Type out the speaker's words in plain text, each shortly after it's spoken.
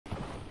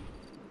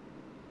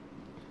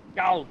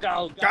Go,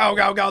 go, go. Go,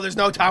 go, go. There's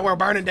no time. We're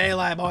burning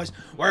daylight, boys.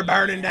 We're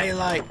burning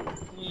daylight.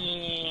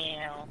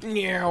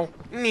 Meow,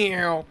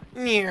 meow,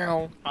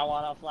 meow. I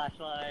want a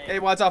flashlight. Hey,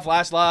 what's a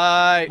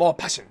flashlight? More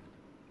passion.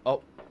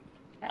 Oh.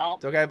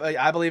 Help. It's okay.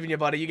 I believe in you,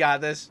 buddy. You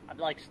got this. I'm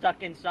like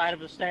stuck inside of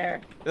the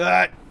stair.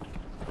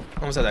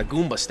 Almost had that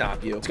Goomba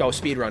stop you. Let's go.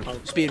 Speed run.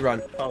 Speed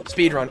run. Oh.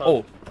 Speed run.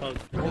 Oh.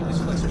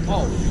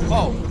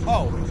 Oh.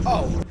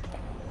 Oh.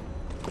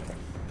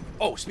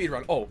 Oh, speed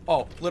run. Oh,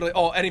 literally.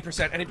 Oh, any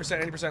percent.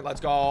 Let's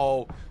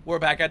go. We're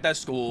back at the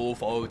school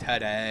for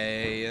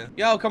today.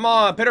 Yo, come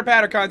on. Pitter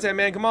patter content,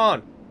 man. Come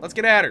on. Let's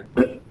get at her.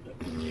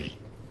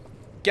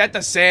 Get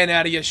the sand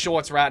out of your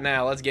shorts right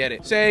now. Let's get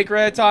it.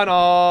 Sacred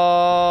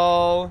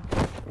tunnel.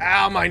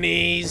 Ow, my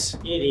knees.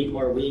 You need to eat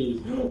more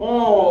weed.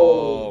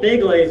 Oh, big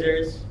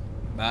lasers.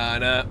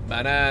 That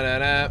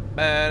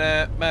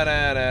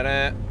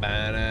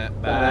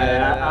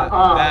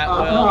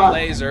will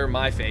laser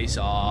my face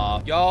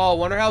off. Yo,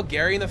 wonder how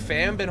Gary and the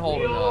fam been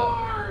holding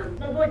up.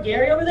 My boy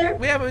Gary over there?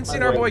 We haven't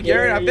seen our boy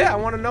Gary. I bet. I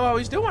want to know how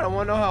he's doing. I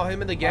want to know how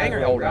him and the gang are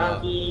holding up.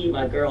 Rocky,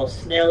 my girl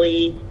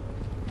Snelly.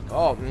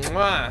 Oh,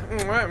 mwah,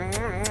 mwah,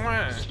 mwah,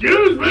 mwah.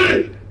 Excuse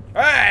me!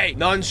 Hey!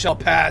 None shall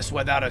pass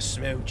without a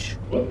smooch.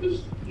 What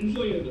is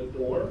usually in the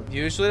door?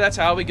 Usually that's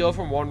how we go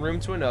from one room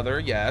to another,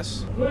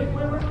 yes. Wait.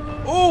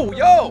 Oh,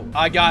 yo!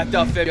 I got the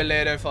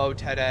defibrillator for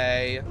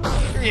today.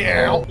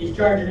 Yeah. He's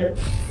charging it.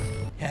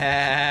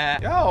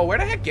 Yo, where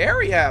the heck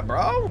Gary at,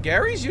 bro?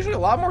 Gary's usually a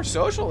lot more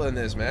social than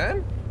this,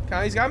 man.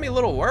 He's got me a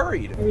little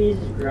worried. He's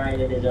just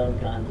grinding his own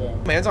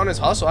content. Man's on his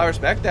hustle, I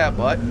respect that,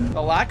 but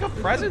the lack of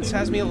presence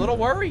has me a little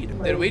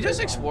worried. Did we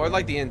just explore,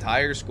 like, the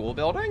entire school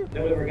building?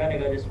 No, we were gonna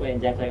go this way, and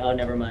Zach's like, oh,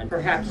 never mind.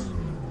 Perhaps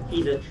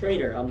he's a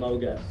traitor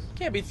among us.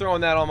 Can't be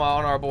throwing that on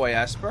our boy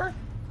Esper.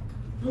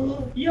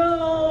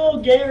 Yo,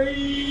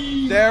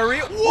 Gary!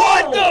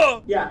 What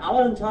the? Yeah, I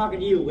wasn't talking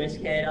to you,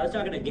 Whiskhead. I was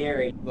talking to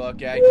Gary.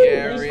 Look at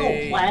Gary.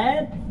 Nice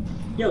plaid.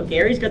 Yo,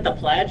 Gary's got the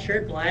plaid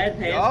shirt, plaid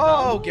pants.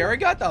 Oh, Gary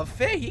got the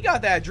fit. He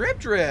got that drip.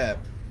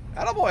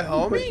 Attaboy,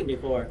 homie.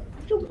 Before.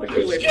 Don't push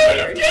me away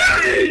from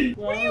Gary.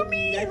 What do you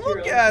mean?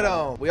 Look at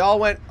him. We all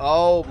went,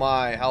 oh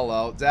my,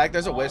 hello. Zach,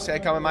 there's a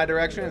Whiskhead coming my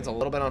direction. It's a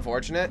little bit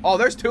unfortunate. Oh,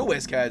 there's two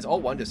Whiskheads. Oh,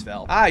 one just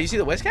fell. Ah, you see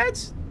the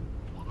Whiskheads?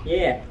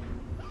 Yeah.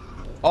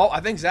 Oh, I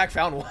think Zach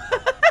found one.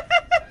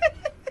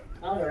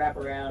 I'm gonna wrap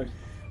around.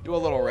 Do a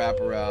little wrap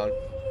around.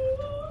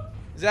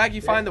 Zach,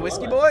 you find the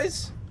Whiskey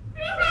Boys?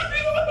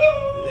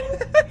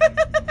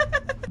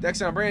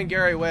 Dexter, I'm bringing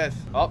Gary with.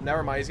 Oh,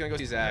 never mind. He's gonna go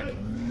see Zach.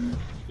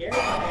 Gary,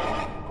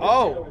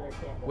 Oh,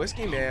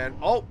 Whiskey Man.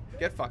 Oh,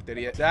 get fucked,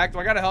 idiot. Zach, do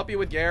I gotta help you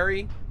with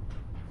Gary?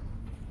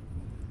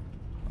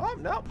 Oh,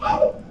 no.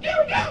 Oh,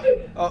 Gary got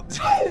me! Oh.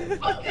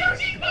 I'm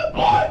Gary's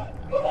boy!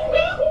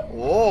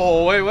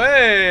 Oh,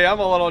 wait. I'm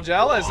a little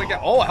jealous.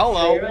 Oh,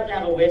 hello. You're about to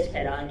have a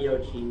Whiskhead on your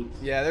cheeks.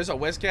 Yeah, there's a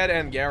Whiskhead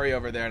and Gary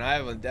over there, and I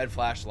have a dead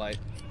flashlight.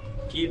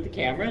 Do you have the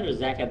camera, or does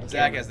Zach have the camera?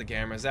 Zach has the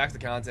camera. Zach's the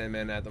content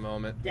man at the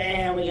moment.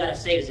 Damn, we gotta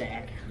save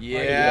Zach.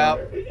 Yeah.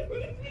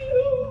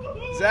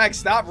 Zach,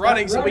 stop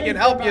running so we can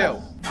help you.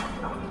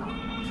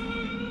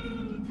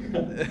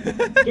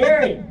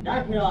 Gary,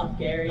 knock it off,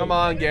 Gary. Come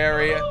on,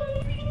 Gary.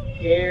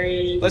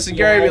 Gary. Listen,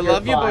 Gary, we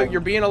love you, but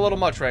you're being a little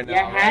much right now.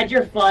 Yeah, had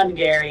your fun,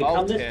 Gary. Oh,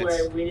 Come this tits.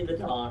 way. We need to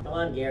talk. Come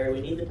on, Gary. We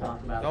need to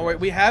talk about Don't worry.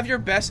 We have your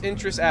best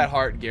interests at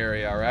heart,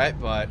 Gary, all right?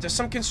 But just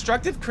some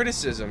constructive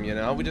criticism, you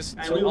know? We just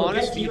And some we will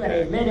honest get to you in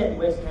a feedback. minute,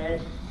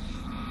 Whiskhead.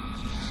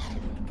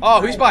 Oh,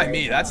 he's by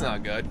me. That's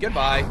not good.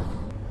 Goodbye.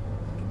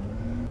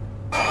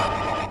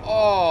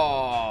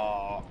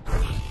 Oh.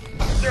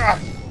 Ugh.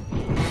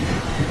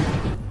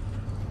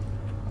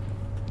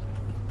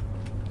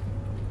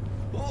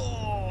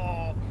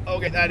 Oh.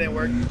 Okay, that didn't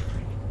work.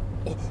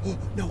 Oh,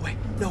 no way.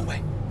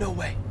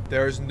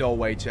 There's no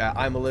way, chat.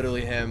 I'm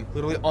literally him.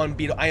 Literally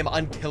unbeatable. I am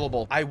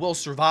unkillable. I will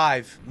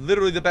survive.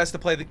 Literally the best to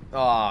play the...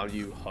 Oh,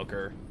 you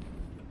hooker.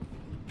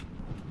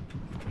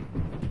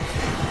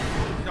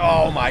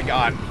 Oh, my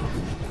God.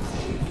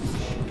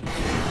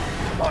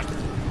 Come on.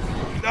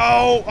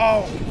 No!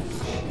 Oh!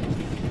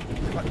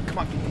 Come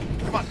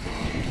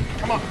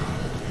on.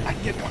 I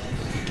can get one.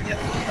 Give me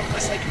the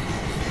flashlight.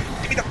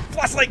 Give me the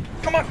flashlight.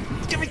 Come on.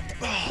 Give me...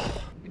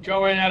 Oh.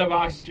 Going out of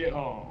oxygen.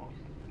 Oh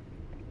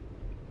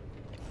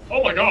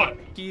my God.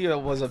 He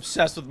was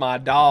obsessed with my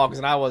dogs,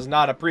 and I was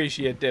not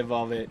appreciative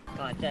of it.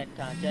 Content.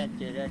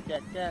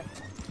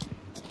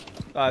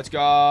 Let's Get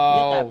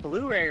go. that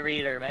Blu-ray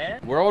reader, man.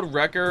 World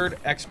record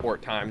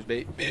export times,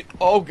 baby.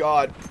 Oh,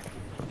 God.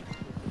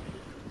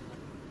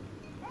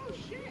 Oh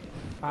shit.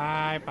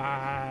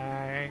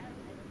 Bye.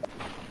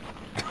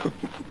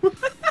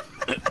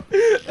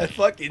 That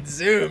fucking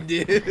zoom,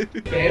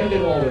 dude.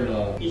 Bandit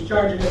or He's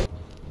charging it.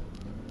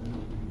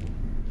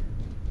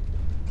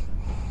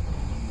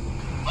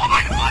 Oh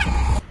my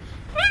God!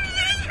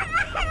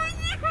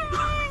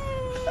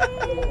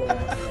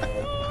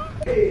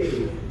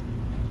 Hey.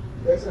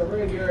 There's a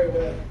ring Gary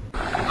with.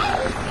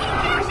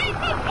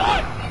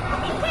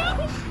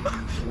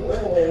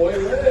 Whoa, wait.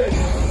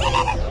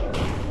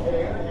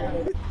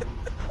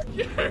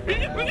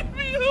 Gary, leave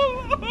me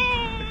alone!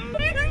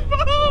 He's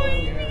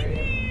following me!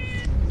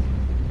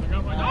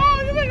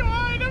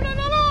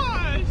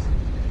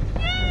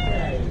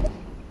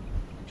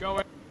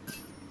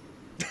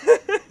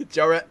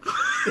 Jarrett.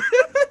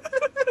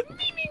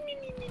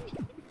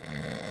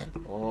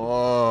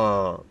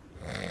 Oh.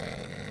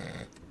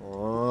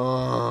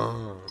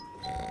 Oh.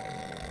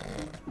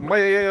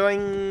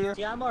 Boing.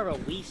 See, I'm more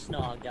of a wee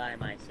snog guy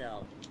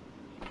myself.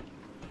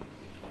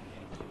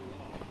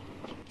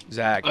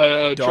 Zach,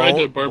 tried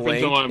to burp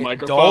into my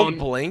microphone. Don't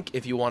blink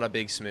if you want a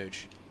big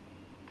smooch.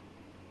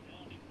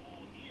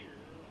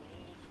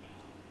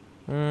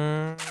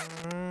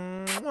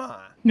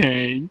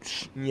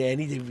 Thanks. Yeah,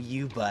 neither of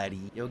you,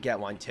 buddy. You'll get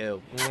one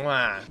too.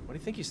 What do you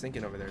think he's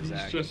thinking over there,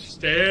 Zach? He's just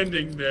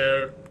standing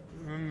there.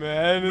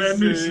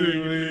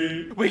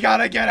 Menacingly. We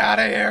gotta get out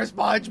of here,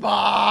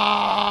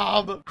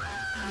 SpongeBob!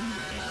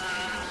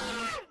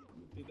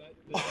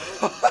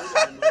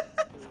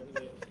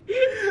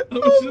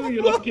 I'm assuming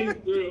it all came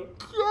through.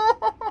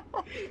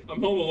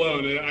 I'm home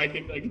alone and I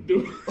can do I can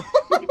do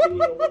what I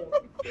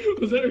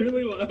want. Was that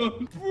really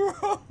loud?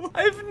 Bro,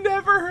 I've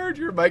never heard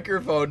your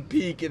microphone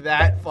peak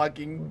that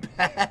fucking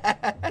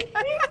bad.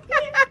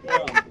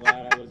 Well, I'm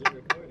glad I wasn't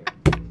recording.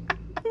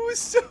 It was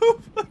so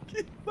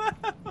fucking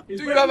loud. Do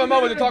you have a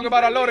moment to talk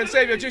about our Lord and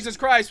Savior, Jesus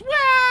Christ? Wah!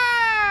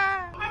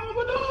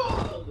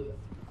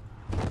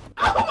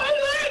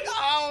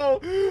 Oh,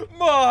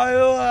 my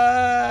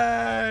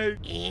leg!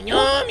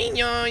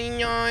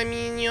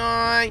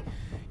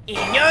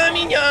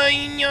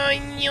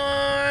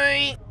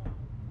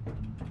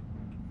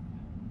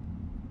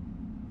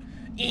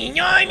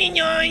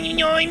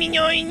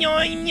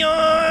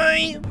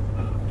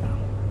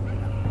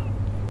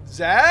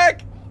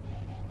 Zach?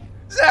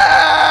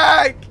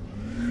 Zach!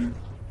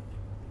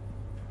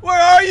 Where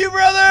are you,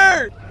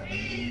 brother?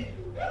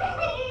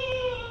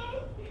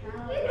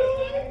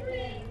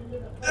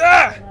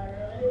 Ah!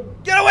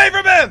 Get away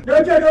from him!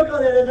 No, don't go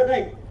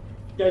there.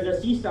 There's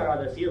a sea star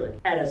on the ceiling.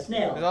 And a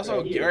snail. There's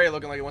also right Gary here.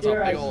 looking like he wants a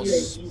big old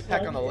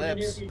peck on the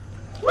lips.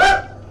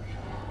 What?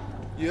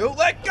 You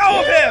let go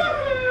of him!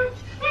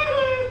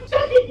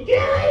 Fucking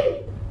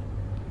Gary!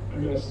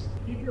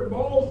 Keep your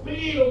balls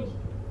peeled.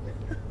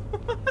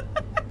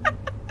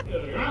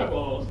 Yeah,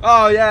 eyeballs.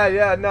 Oh,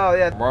 yeah, no,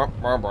 yeah.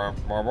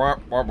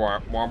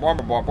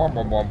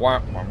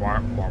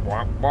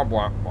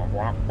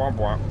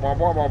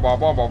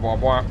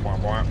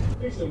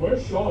 Jason,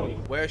 where's Shawty?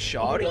 Where's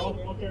Shawty?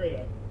 I'll carry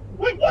that.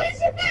 Wait, what is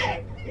it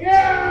that?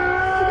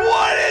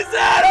 What is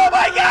that? Oh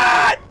my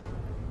god!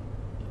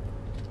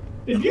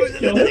 Did you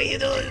kill him?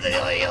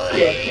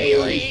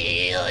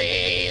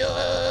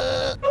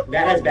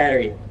 That has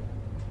battery.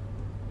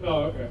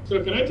 Oh, okay.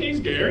 So can I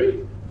taste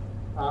Gary?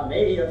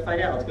 Maybe. Let's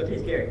find out. Let's go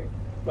taste Gary.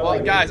 Well,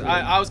 guys,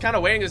 I was kind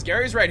of waiting because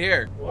Gary's right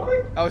here.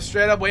 What? I was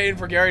straight up waiting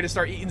for Gary to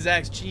start eating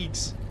Zach's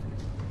cheeks.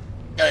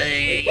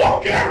 Oh,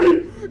 Gary!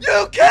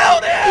 You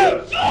killed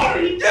him!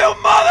 Sorry! You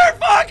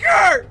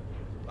motherfucker!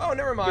 Oh,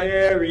 never mind.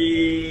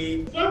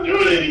 Gary. Stop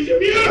doing it! He's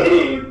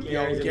immune!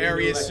 Yo,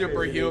 Gary is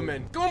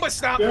superhuman. Goomba,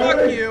 stop! Gary.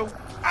 Fuck you!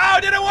 Oh,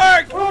 it didn't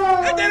work!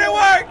 It didn't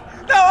work!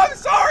 No, I'm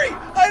sorry!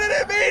 I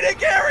didn't mean it,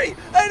 Gary!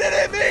 I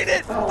didn't mean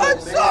it! I'm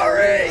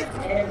sorry!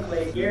 And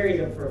play. Gary's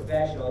a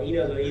professional. He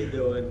knows what he's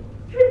doing.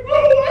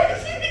 Why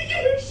is he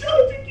getting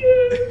shot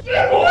again?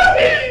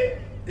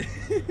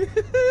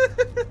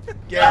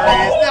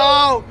 Gary is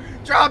no!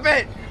 Drop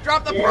it!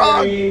 Drop the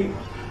prong! Gary.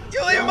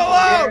 You leave him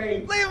alone!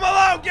 Gary. Leave him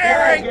alone,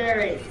 Gary. Gary!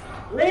 Gary.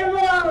 Leave him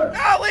alone!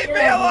 No, leave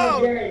me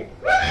alone! Gary.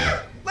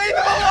 Leave him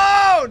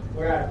alone!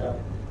 We're out of stuff.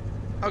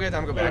 Okay,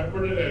 time to go back.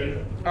 For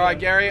today. All right,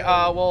 Gary.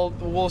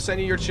 We'll send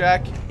you your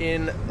check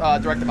in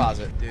direct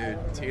deposit. Dude,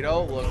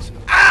 Tito looks.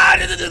 Ah!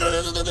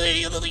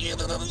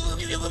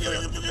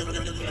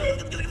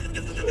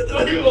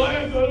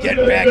 Get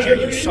back here,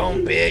 you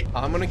son bitch!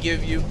 I'm gonna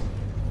give you.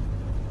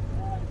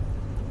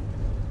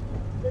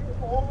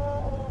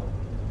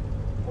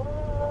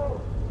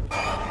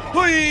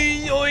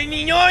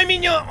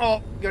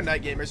 Oh, good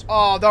night, gamers.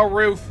 Oh, the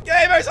roof.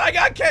 Gamers, I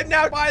got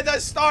kidnapped by the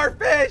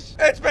starfish.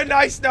 It's been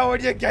nice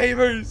knowing you,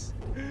 gamers.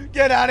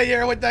 Get out of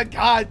here with the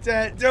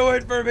content. Do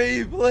it for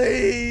me,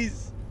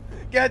 please.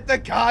 Get the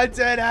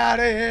content out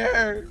of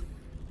here.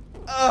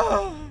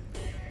 Oh.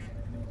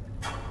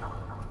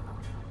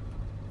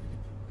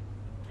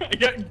 I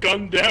got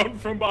gunned down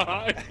from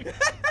behind.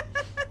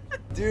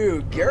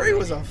 Dude, Gary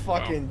was a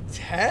fucking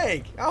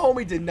tank. That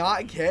homie did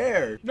not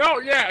care. No,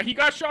 yeah, he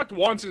got shocked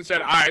once and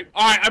said, all right,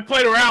 I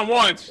played around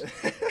once.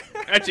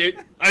 That's it.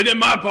 I did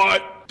my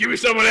part. Give me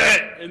some of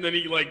that. And then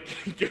he, like,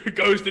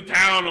 goes to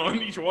town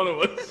on each one of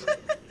us.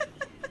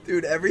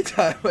 Dude, every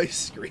time I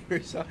scream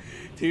or something,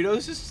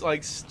 Tito's just,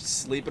 like,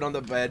 sleeping on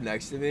the bed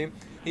next to me.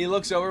 He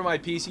looks over my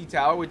PC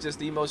tower with just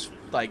the most,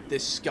 like,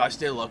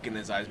 disgusted look in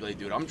his eyes. Like,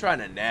 dude, I'm trying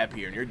to nap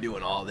here, and you're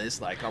doing all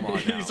this. Like, come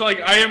on now. He's like,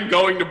 I am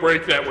going to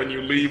break that when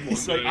you leave one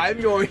He's day. like, I'm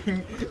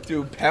going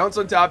to pounce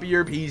on top of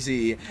your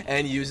PC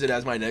and use it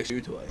as my next new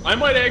toy. I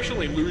might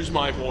actually lose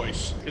my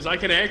voice, because I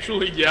can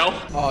actually yell.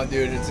 Oh,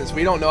 dude, and since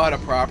we don't know how to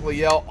properly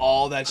yell,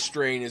 all that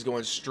strain is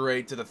going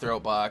straight to the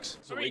throat box.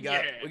 So we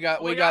got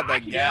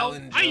the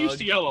gallon jug. I used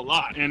to yell a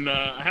lot, and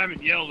I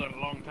haven't yelled in a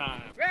long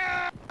time.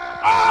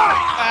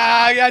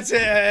 Ah, that's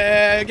it.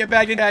 Get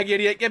back in tag,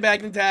 idiot. Get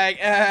back in tag.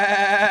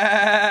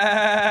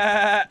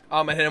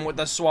 I'm gonna hit him with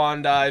the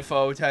swan dive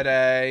foe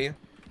today.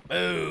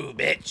 Ooh,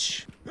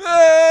 bitch.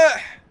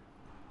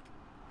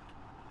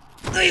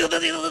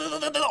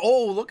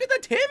 Oh, look at the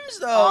Tims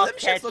though. Them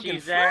shit's looking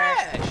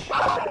fresh.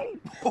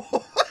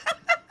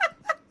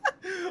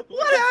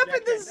 What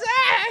happened to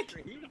Zach?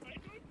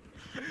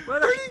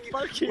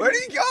 Where'd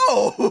he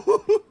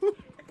go?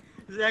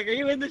 Zach, are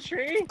you in the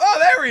tree? Oh,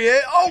 there he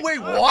is. Oh, wait,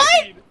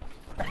 what?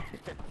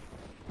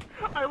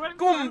 I went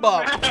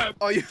Goomba.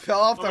 Oh, you fell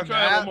off the I'll try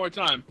that one map? more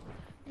time.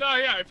 No,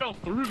 yeah, I fell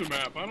through the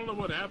map. I don't know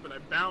what happened. I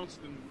bounced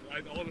and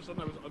all of a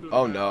sudden I was under the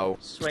Oh, map. no.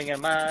 Swinging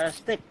my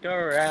stick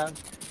around,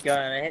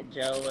 gonna hit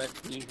Joe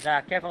if he's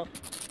not careful.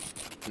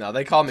 No,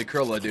 they call me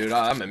Krilla, dude.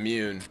 I'm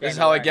immune. This is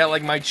how I get,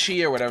 like, my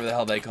chi or whatever the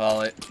hell they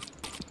call it.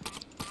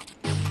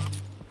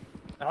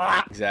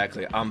 Ah.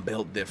 Exactly. I'm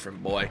built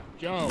different, boy.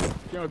 Joe,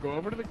 go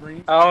over to the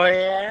green. Oh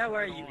yeah,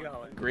 where are you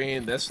going?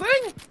 Green, this thing?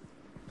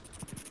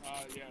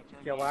 Yeah,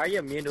 turn Yo, why are you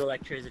immune to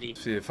electricity?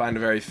 See, find a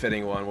very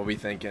fitting one. What we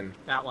thinking?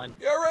 That one.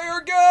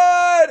 You're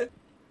good!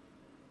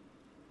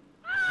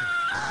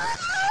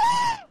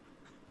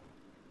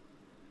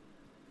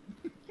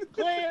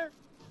 Clear!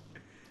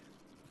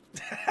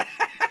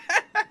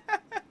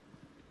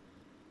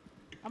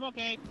 I'm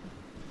okay.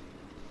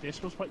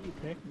 This was what you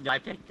picked? I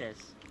picked this.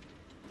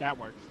 That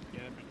works. Yeah,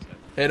 that makes sense.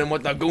 Hit him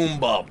with the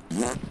Goomba.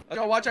 Let's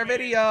go watch our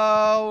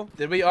video.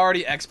 Did we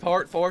already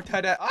export for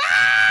today?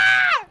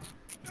 Ah!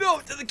 No,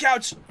 to the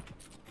couch.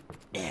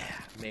 Yeah,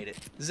 made it.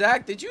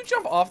 Zach, did you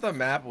jump off the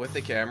map with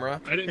the camera?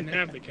 I didn't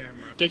have the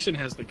camera. Dixon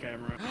has the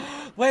camera.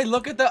 Wait,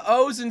 look at the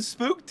O's in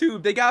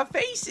SpöökTube. They got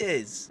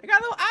faces. They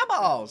got little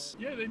eyeballs.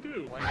 Yeah, they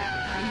do.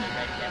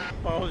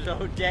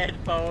 Bozo dead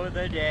for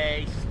the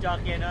day,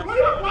 stuck in a...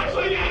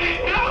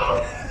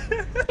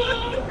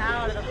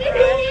 Out of the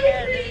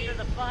fire, into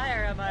the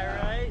fire, am I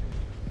right?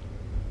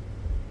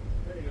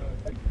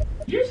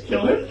 You just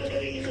killed him.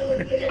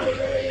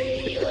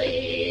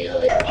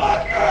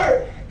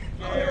 Fucker!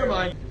 Oh, never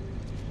mind.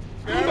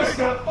 You must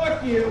not.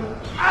 Fuck you.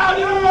 Ow, it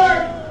didn't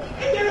work!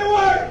 It didn't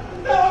work!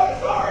 No, I'm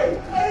sorry!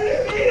 I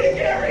didn't mean it,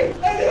 Gary!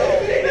 I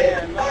didn't mean it!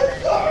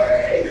 I'm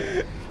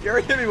sorry!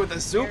 Gary hit me with a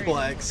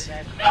suplex.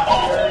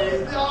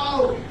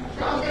 No!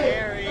 Drop it!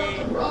 Gary. Drop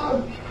him,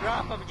 Rob.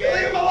 Drop him, Leave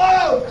Gary. him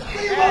alone!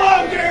 Leave him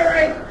alone,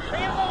 Gary!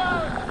 Leave him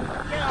alone!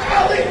 Get No,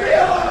 leave me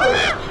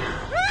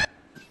alone!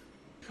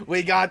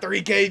 We got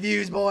 3K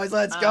views, boys.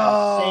 Let's I'm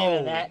go.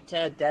 saving that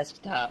to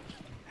desktop.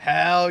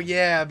 Hell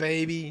yeah,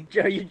 baby.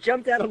 Joe, you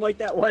jumped at him like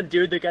that one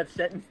dude that got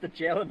sentenced to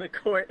jail in the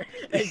court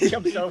and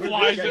jumps over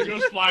Flies the and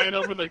goes flying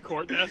over the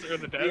court desk or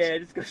the desk. Yeah, it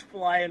just goes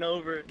flying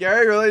over.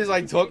 Gary really just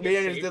like took me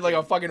and just did like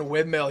a fucking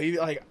windmill. He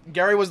like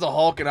Gary was the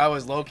Hulk and I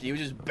was Loki. He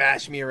would just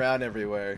bash me around everywhere.